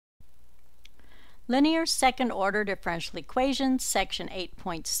Linear second-order differential equations, section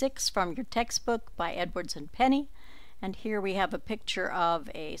 8.6 from your textbook by Edwards and Penny. And here we have a picture of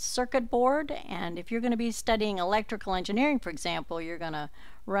a circuit board, and if you're going to be studying electrical engineering, for example, you're going to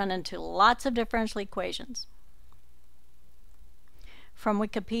run into lots of differential equations. From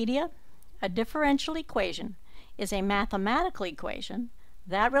Wikipedia, a differential equation is a mathematical equation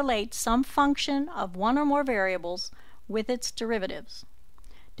that relates some function of one or more variables with its derivatives.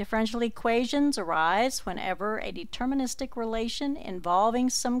 Differential equations arise whenever a deterministic relation involving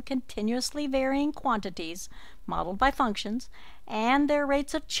some continuously varying quantities modeled by functions and their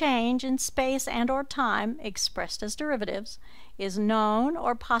rates of change in space and/or time expressed as derivatives is known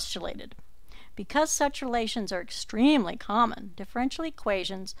or postulated. Because such relations are extremely common, differential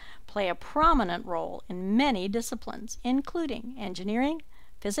equations play a prominent role in many disciplines, including engineering,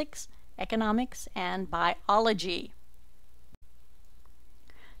 physics, economics, and biology.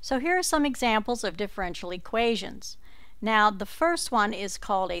 So here are some examples of differential equations. Now, the first one is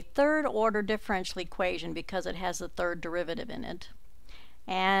called a third-order differential equation because it has a third derivative in it.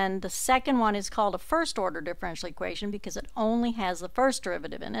 And the second one is called a first-order differential equation because it only has the first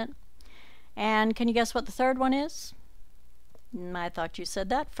derivative in it. And can you guess what the third one is? I thought you said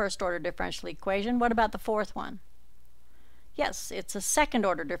that. First-order differential equation. What about the fourth one? Yes, it's a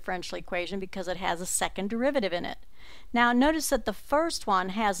second-order differential equation because it has a second derivative in it. Now notice that the first one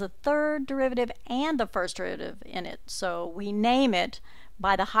has a third derivative and the first derivative in it, so we name it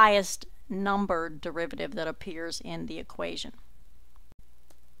by the highest numbered derivative that appears in the equation.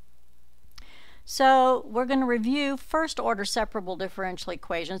 So we're going to review first-order separable differential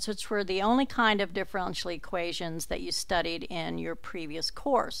equations, which were the only kind of differential equations that you studied in your previous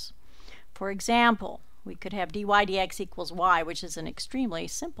course. For example, we could have dy dx equals y, which is an extremely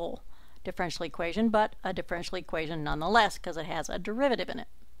simple differential equation, but a differential equation nonetheless because it has a derivative in it.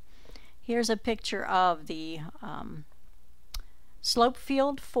 Here's a picture of the slope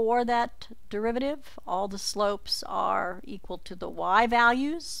field for that derivative. All the slopes are equal to the y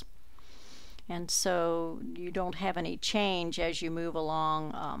values, and so you don't have any change as you move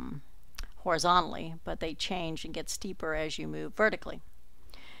along horizontally, but they change and get steeper as you move vertically.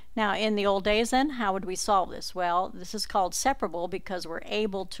 Now, in the old days then, how would we solve this? Well, this is called separable because we're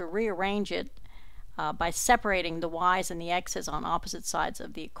able to rearrange it by separating the y's and the x's on opposite sides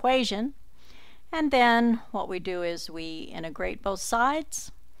of the equation. And then what we do is we integrate both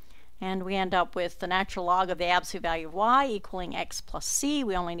sides, and we end up with the natural log of the absolute value of y equaling x plus c.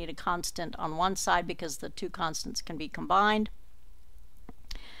 We only need a constant on one side because the two constants can be combined.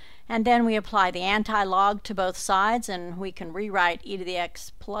 And then we apply the anti-log to both sides, and we can rewrite e to the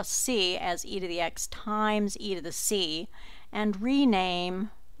x plus c as e to the x times e to the c, and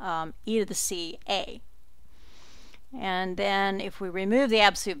rename e to the c a. And then if we remove the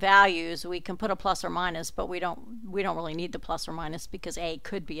absolute values, we can put a plus or minus, but we don't really need the plus or minus because a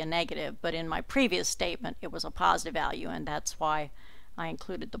could be a negative. But in my previous statement, it was a positive value, and that's why I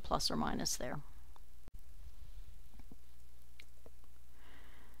included the plus or minus there.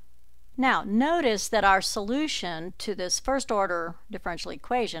 Now, notice that our solution to this first-order differential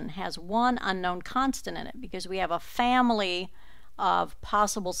equation has one unknown constant in it because we have a family of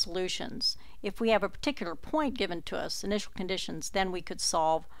possible solutions. If we have a particular point given to us, initial conditions, then we could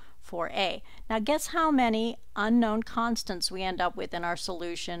solve for A. Now, guess how many unknown constants we end up with in our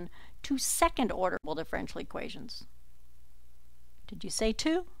solution to second-order differential equations? Did you say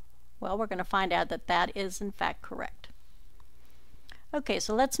 2? Well, we're going to find out that that is, in fact, correct. Okay,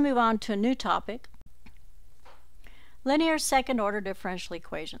 so let's move on to a new topic. Linear second-order differential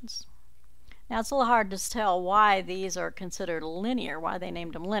equations. Now, it's a little hard to tell why these are considered linear, why they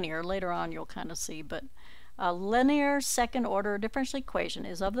named them linear. Later on, you'll kind of see, but a linear second-order differential equation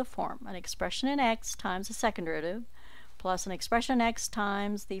is of the form an expression in x times the second derivative plus an expression in x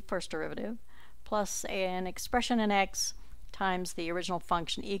times the first derivative plus an expression in x times the original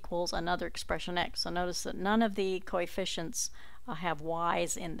function equals another expression x. So notice that none of the coefficients have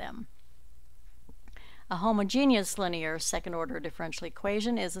y's in them. A homogeneous linear second-order differential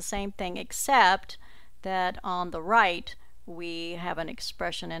equation is the same thing except that on the right we have an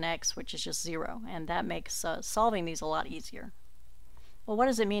expression in x which is just 0, and that makes solving these a lot easier. Well, what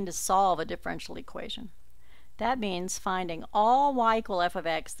does it mean to solve a differential equation? That means finding all y equal f of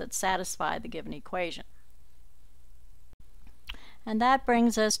x that satisfy the given equation. And that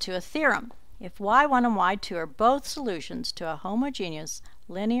brings us to a theorem. If y1 and y2 are both solutions to a homogeneous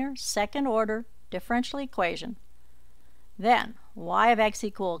linear second-order differential equation, then y of x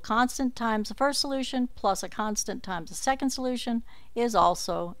equal a constant times the first solution plus a constant times the second solution is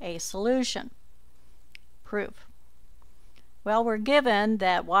also a solution. Proof. Well, we're given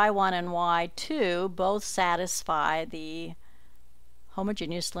that y1 and y2 both satisfy the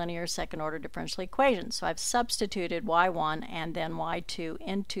homogeneous linear second-order differential equation. So I've substituted y1 and then y2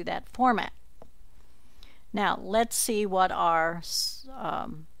 into that format. Now, let's see what our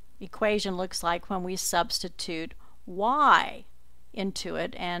equation looks like when we substitute y into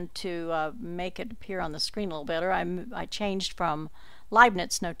it. And to make it appear on the screen a little better, I changed from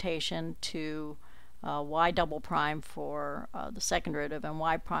Leibniz notation to y double prime for the second derivative and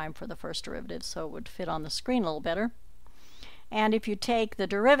y prime for the first derivative, so it would fit on the screen a little better. And if you take the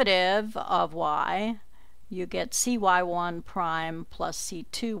derivative of y, you get cy1 prime plus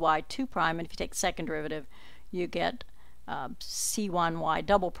c2y2 prime, and if you take second derivative, you get c1y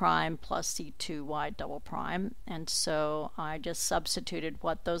double prime plus c2y double prime. And so I just substituted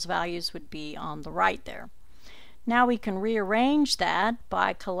what those values would be on the right there. Now we can rearrange that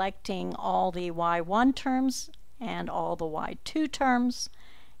by collecting all the y1 terms and all the y2 terms,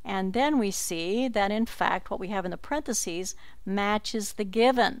 and then we see that in fact what we have in the parentheses matches the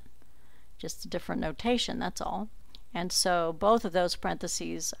given. Just a different notation, that's all. And so both of those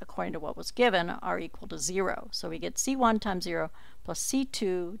parentheses, according to what was given, are equal to 0. So we get c1 times 0 plus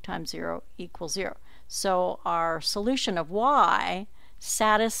c2 times 0 equals 0. So our solution of y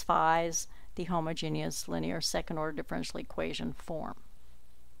satisfies the homogeneous linear second-order differential equation form,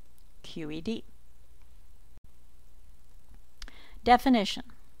 QED. Definition.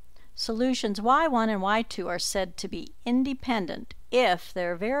 Solutions y1 and y2 are said to be independent if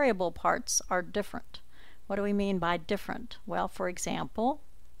their variable parts are different. What do we mean by different? Well, for example,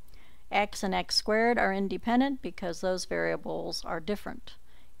 x and x squared are independent because those variables are different.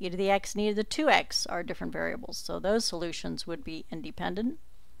 E to the x and e to the 2x are different variables, so those solutions would be independent.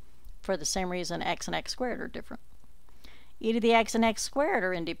 For the same reason x and x squared are different. E to the x and x squared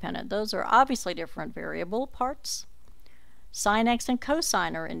are independent. Those are obviously different variable parts. Sine x and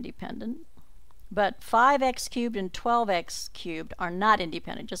cosine are independent. But 5x cubed and 12x cubed are not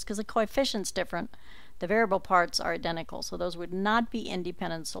independent. Just because the coefficient's different, the variable parts are identical. So those would not be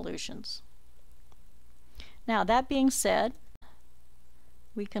independent solutions. Now, that being said,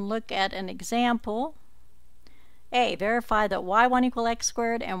 we can look at an example. A, verify that y1 equal x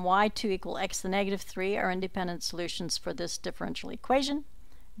squared and y2 equal x to the negative 3 are independent solutions for this differential equation.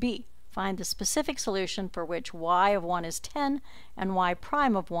 B, find the specific solution for which y of 1 is 10 and y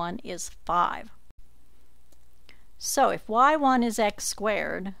prime of 1 is 5. So if y1 is x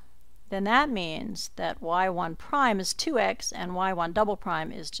squared, then that means that y1 prime is 2x and y1 double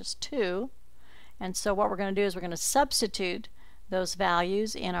prime is just 2. And so what we're going to do is we're going to substitute those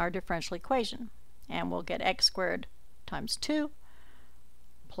values in our differential equation. And we'll get x squared times 2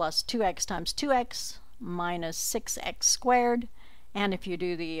 plus 2x times 2x minus 6x squared. And if you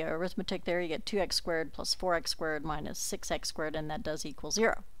do the arithmetic there, you get 2x squared plus 4x squared minus 6x squared, and that does equal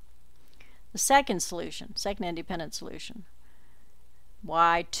 0. The second solution, second independent solution,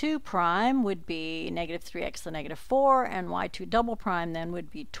 y2 prime would be negative 3x to the negative 4, and y2 double prime then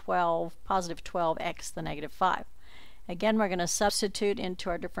would be positive 12x to the negative 5. Again, we're going to substitute into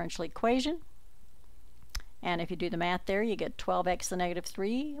our differential equation. And if you do the math there, you get 12x to the negative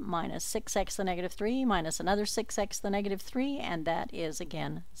 3 minus 6x to the negative 3 minus another 6x to the negative 3, and that is,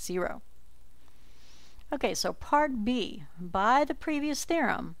 again, 0. Okay, so part B. By the previous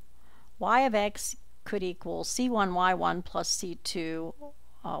theorem, y of x could equal c1y1 plus c2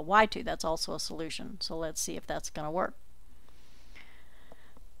 y2. That's also a solution. So let's see if that's going to work.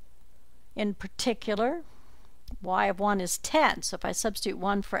 In particular, y of 1 is 10. So if I substitute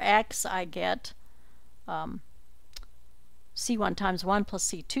 1 for x, I get c1 times 1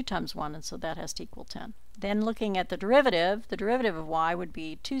 plus c2 times 1, and so that has to equal 10. Then looking at the derivative of y would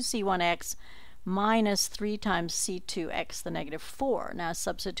be 2c1x minus 3 times c2x to the negative 4. Now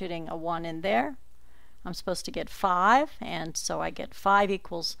substituting a 1 in there, I'm supposed to get 5, and so I get 5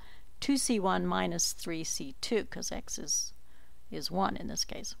 equals 2c1 minus 3c2, because x is 1 in this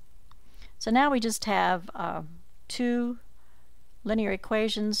case. So now we just have two linear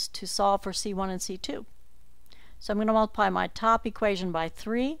equations to solve for c1 and c2. So I'm going to multiply my top equation by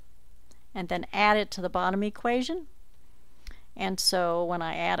 3 and then add it to the bottom equation. And so when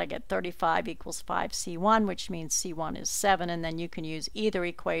I add, I get 35 equals 5c1, which means c1 is 7, and then you can use either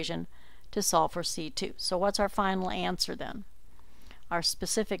equation to solve for c2. So what's our final answer then? Our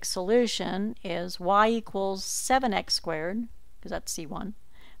specific solution is y equals 7x squared, because that's c1,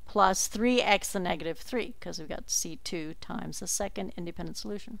 plus 3x to the negative 3, because we've got c2 times the second independent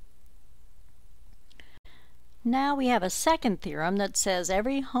solution. Now we have a second theorem that says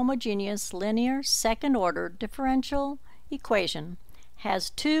every homogeneous linear second-order differential equation has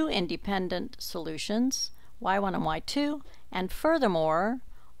two independent solutions, y1 and y2, And furthermore,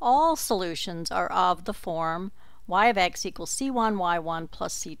 all solutions are of the form y of x equals c1 y1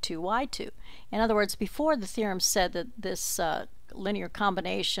 plus c2 y2. In other words, before the theorem said that this linear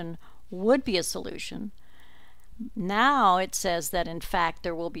combination would be a solution, now it says that in fact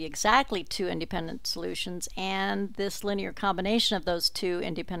there will be exactly two independent solutions, and this linear combination of those two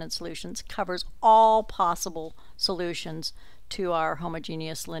independent solutions covers all possible solutions to our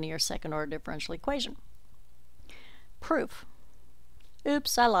homogeneous linear second-order differential equation. Proof.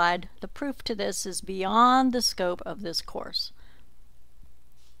 Oops, I lied. The proof to this is beyond the scope of this course.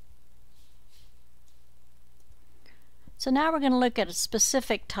 So now we're going to look at a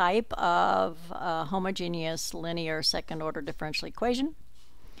specific type of homogeneous linear second-order differential equation,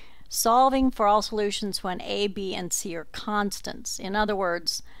 solving for all solutions when a, b, and c are constants. In other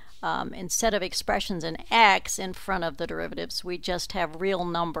words, instead of expressions in x in front of the derivatives, we just have real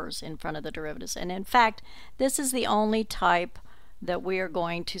numbers in front of the derivatives. And in fact, this is the only type that we are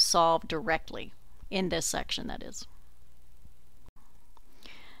going to solve directly in this section, that is.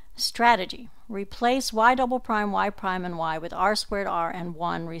 Strategy. Replace y double prime, y prime, and y with r squared, r, and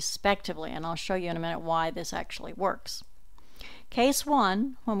 1 respectively, and I'll show you in a minute why this actually works. Case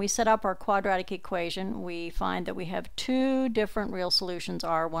 1, when we set up our quadratic equation, we find that we have two different real solutions,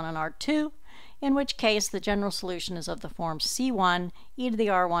 r1 and r2, in which case the general solution is of the form c1 e to the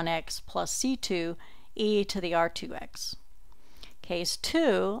r1x plus c2 e to the r2x. Case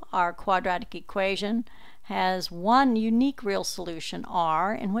 2, our quadratic equation has one unique real solution,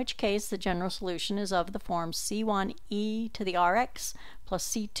 r, in which case the general solution is of the form c1 e to the rx plus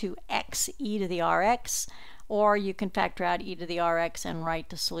c2x e to the rx, or you can factor out e to the rx and write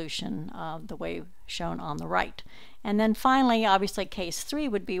the solution the way shown on the right. And then finally, obviously, case 3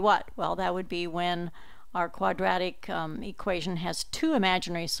 would be what? Well, that would be when our quadratic equation has two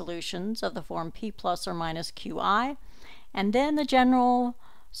imaginary solutions of the form p plus or minus qi, and then the general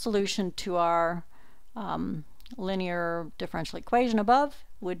solution to our linear differential equation above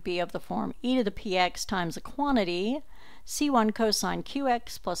would be of the form e to the px times the quantity c1 cosine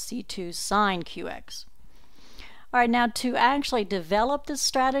qx plus c2 sine qx. All right, now to actually develop this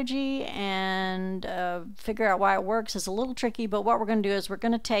strategy and figure out why it works is a little tricky, but what we're going to do is we're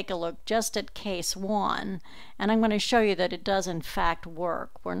going to take a look just at case 1, and I'm going to show you that it does in fact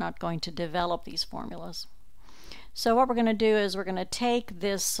work. We're not going to develop these formulas. So what we're going to do is we're going to take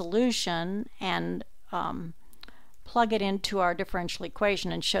this solution and plug it into our differential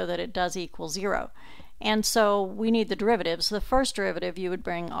equation and show that it does equal 0. And so we need the derivatives. The first derivative, you would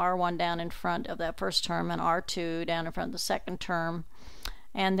bring r1 down in front of that first term and r2 down in front of the second term.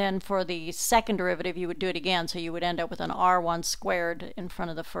 And then for the second derivative, you would do it again. So you would end up with an r1 squared in front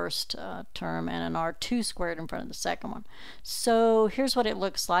of the first term and an r2 squared in front of the second one. So here's what it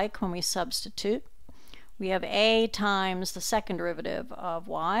looks like when we substitute. We have a times the second derivative of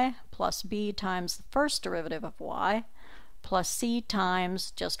y plus b times the first derivative of y plus c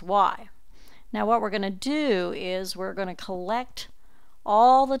times just y. Now what we're going to do is we're going to collect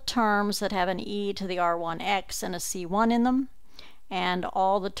all the terms that have an e to the r1x and a c1 in them, and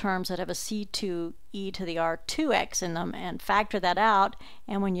all the terms that have a c2 e to the r2x in them, and factor that out.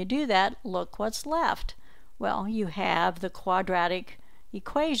 And when you do that, look what's left. Well, you have the quadratic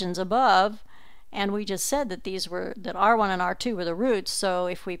equations above, and we just said that that r1 and r2 were the roots, so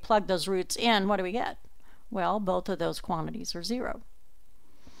if we plug those roots in, what do we get? Well, both of those quantities are 0.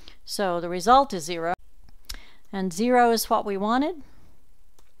 So the result is 0, and 0 is what we wanted.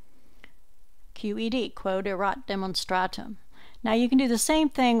 QED, quod erat demonstratum. Now you can do the same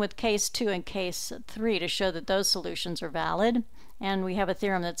thing with case 2 and case 3 to show that those solutions are valid, and we have a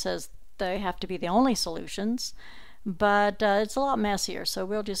theorem that says they have to be the only solutions, but it's a lot messier, so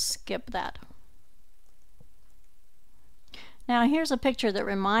we'll just skip that. Now here's a picture that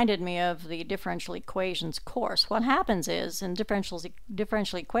reminded me of the differential equations course. What happens is in differential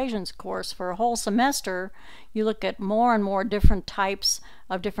equations course for a whole semester you look at more and more different types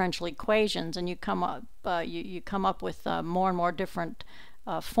of differential equations, and you come up with more and more different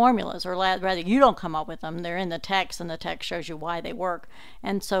formulas, or rather you don't come up with them, they're in the text and the text shows you why they work,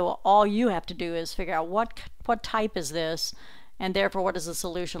 and so all you have to do is figure out what type is this, and therefore what does the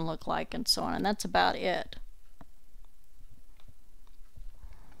solution look like, and so on, and that's about it.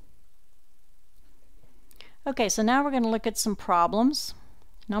 Okay, so now we're going to look at some problems.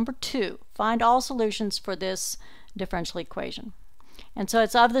 Number 2, find all solutions for this differential equation. And so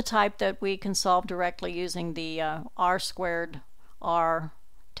it's of the type that we can solve directly using the r squared r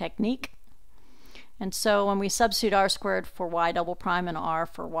technique. And so when we substitute r squared for y double prime and r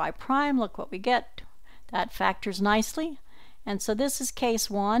for y prime, look what we get. That factors nicely. And so this is case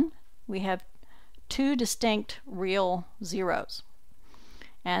 1. We have two distinct real zeros.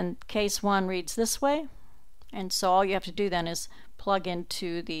 And case 1 reads this way, and so all you have to do then is plug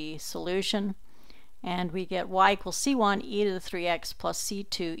into the solution, and we get y equals c1 e to the 3x plus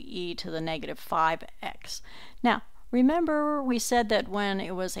c2 e to the negative 5x. Now, remember we said that when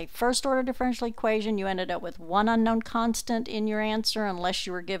it was a first order differential equation, you ended up with one unknown constant in your answer unless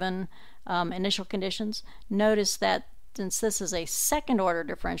you were given initial conditions. Notice that since this is a second order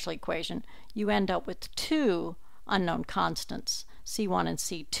differential equation, you end up with two unknown constants, C1 and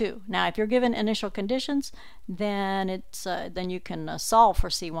C2. Now, if you're given initial conditions, then you can solve for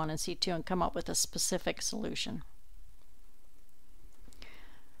C1 and C2 and come up with a specific solution.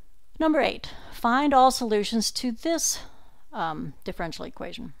 Number 8, find all solutions to this differential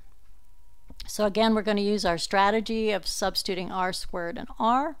equation. So again, we're going to use our strategy of substituting r squared and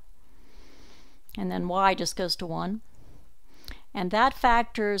r, and then y just goes to 1. And that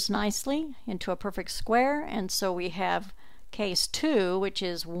factors nicely into a perfect square, and so we have case 2, which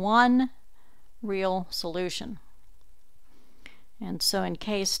is one real solution. And so in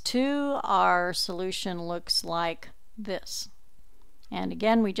case 2, our solution looks like this. And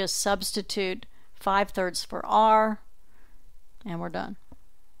again, we just substitute 5/3 for r, and we're done.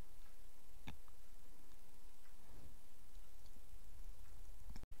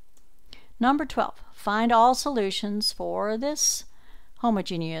 Number 12, find all solutions for this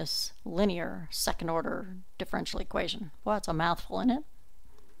homogeneous linear second order differential equation. Well, it's a mouthful, isn't it?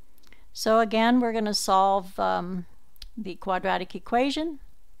 So again, we're going to solve the quadratic equation,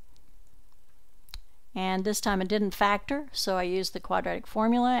 and this time it didn't factor, so I used the quadratic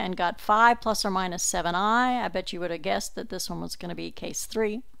formula and got 5 plus or minus 7i. I bet you would have guessed that this one was going to be case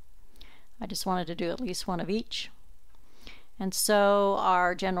 3. I just wanted to do at least one of each. And so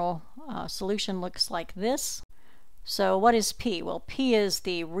our general solution looks like this. So what is P? Well, P is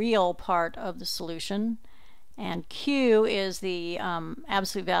the real part of the solution, and Q is the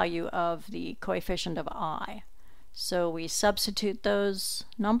absolute value of the coefficient of I. So we substitute those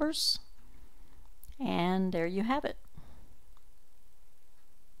numbers, and there you have it.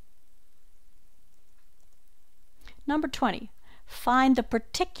 Number 20, find the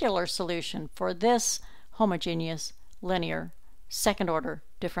particular solution for this homogeneous linear second order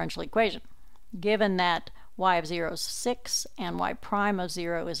differential equation, given that y of 0 is 6 and y prime of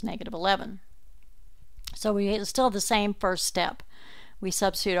 0 is negative 11. So we still have the same first step. We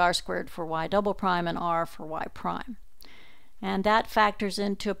substitute r squared for y double prime and r for y prime. And that factors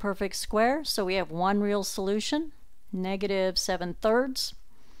into a perfect square, so we have one real solution, negative 7/3.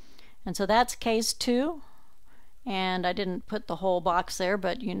 And so that's case 2. And I didn't put the whole box there,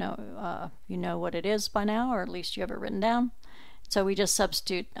 but you know what it is by now, or at least you have it written down. So we just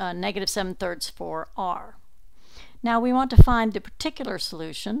substitute negative 7/3 for r. Now we want to find the particular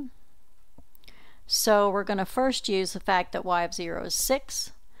solution. So we're going to first use the fact that y of 0 is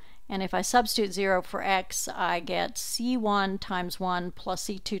 6. And if I substitute 0 for x, I get c1 times 1 plus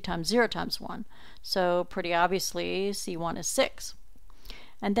c2 times 0 times 1. So pretty obviously c1 is 6.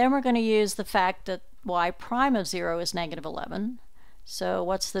 And then we're going to use the fact that y prime of 0 is negative 11. So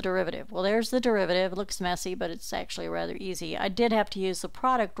what's the derivative? Well, there's the derivative. It looks messy, but it's actually rather easy. I did have to use the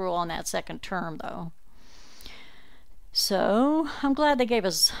product rule on that second term, though. So I'm glad they gave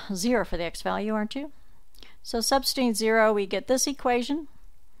us 0 for the x value, aren't you? So substituting 0, we get this equation,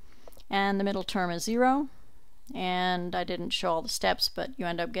 and the middle term is 0. And I didn't show all the steps, but you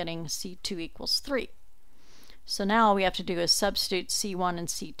end up getting c2 equals 3. So now all we have to do is substitute c1 and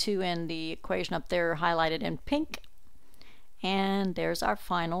c2 in the equation up there highlighted in pink, and there's our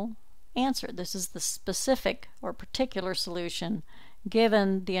final answer. This is the specific or particular solution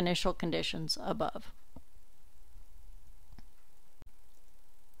given the initial conditions above.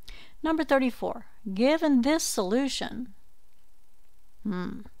 Number 34, given this solution,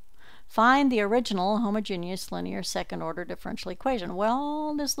 find the original homogeneous linear second order differential equation.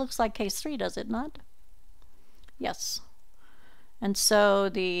 Well, this looks like case 3, does it not? Yes. And so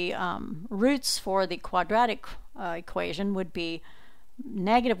the roots for the quadratic equation would be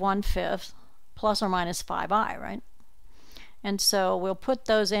negative 1/5 plus or minus 5i, right? And so we'll put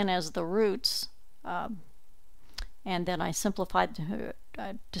those in as the roots, and then I simplified,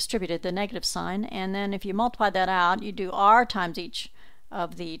 I distributed the negative sign, and then if you multiply that out, you do r times each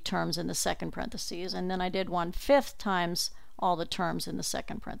of the terms in the second parentheses, and then I did 1/5 times all the terms in the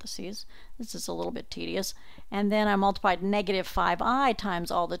second parentheses. This is a little bit tedious. And then I multiplied negative 5i times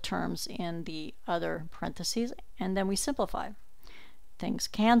all the terms in the other parentheses, and then we simplify. Things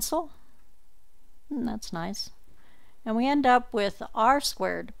cancel. That's nice. And we end up with r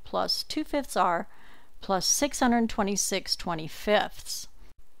squared plus 2/5 r plus 626/25.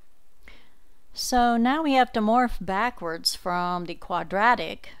 So now we have to morph backwards from the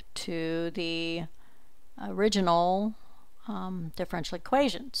quadratic to the original differential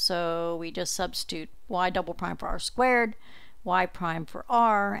equation. So we just substitute y double prime for r squared, y prime for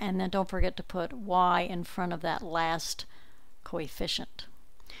r, and then don't forget to put y in front of that last coefficient.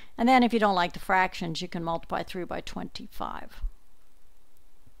 And then if you don't like the fractions, you can multiply through by 25.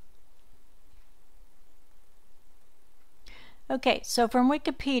 Okay, so from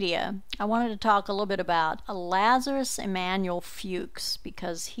Wikipedia, I wanted to talk a little bit about Lazarus Emanuel Fuchs,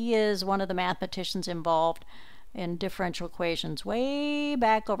 because he is one of the mathematicians involved in differential equations way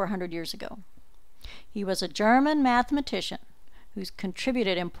back over 100 years ago. He was a German mathematician who's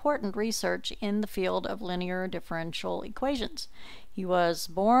contributed important research in the field of linear differential equations. He was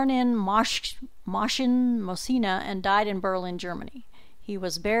born in Moschin, Mosina, and died in Berlin, Germany. He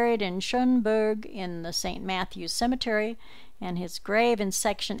was buried in Schönberg in the St. Matthew's Cemetery, and his grave in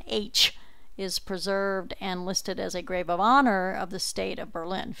section H is preserved and listed as a grave of honor of the state of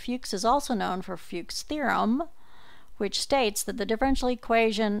Berlin. Fuchs is also known for Fuchs' theorem, which states that the differential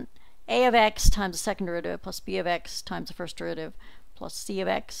equation a of x times the second derivative plus b of x times the first derivative plus c of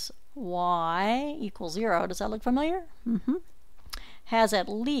x y equals 0. Does that look familiar? Has at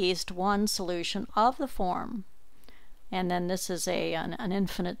least one solution of the form. And then this is an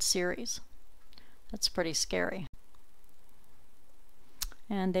infinite series. That's pretty scary.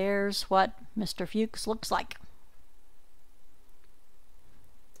 And there's what Mr. Fuchs looks like.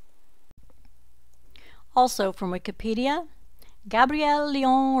 Also from Wikipedia, Gabriel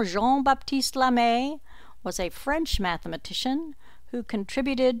Léon Jean-Baptiste Lamé was a French mathematician who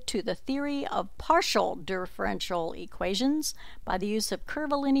contributed to the theory of partial differential equations by the use of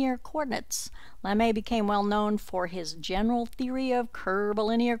curvilinear coordinates. Lamé became well known for his general theory of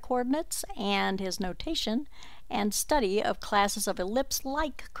curvilinear coordinates and his notation and study of classes of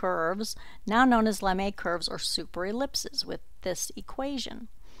ellipse-like curves, now known as Lamé curves or superellipses, with this equation.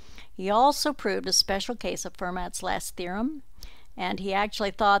 He also proved a special case of Fermat's last theorem, and he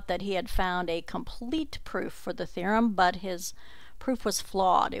actually thought that he had found a complete proof for the theorem, but his proof was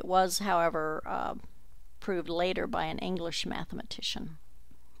flawed. It was, however, proved later by an English mathematician.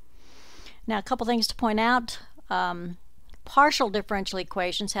 Now, a couple things to point out. Partial differential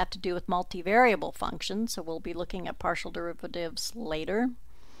equations have to do with multivariable functions, so we'll be looking at partial derivatives later.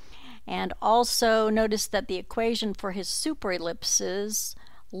 And also notice that the equation for his superellipses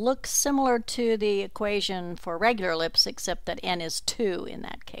looks similar to the equation for regular ellipse, except that n is 2 in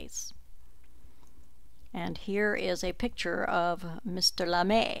that case. And here is a picture of Mr.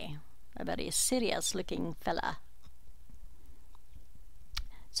 Lamé, a very serious looking fella.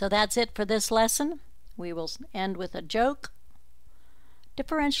 So that's it for this lesson. We will end with a joke.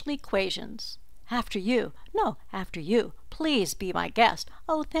 Differential equations. After you. No, after you. Please be my guest.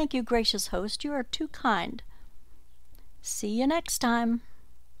 Oh, thank you, gracious host. You are too kind. See you next time.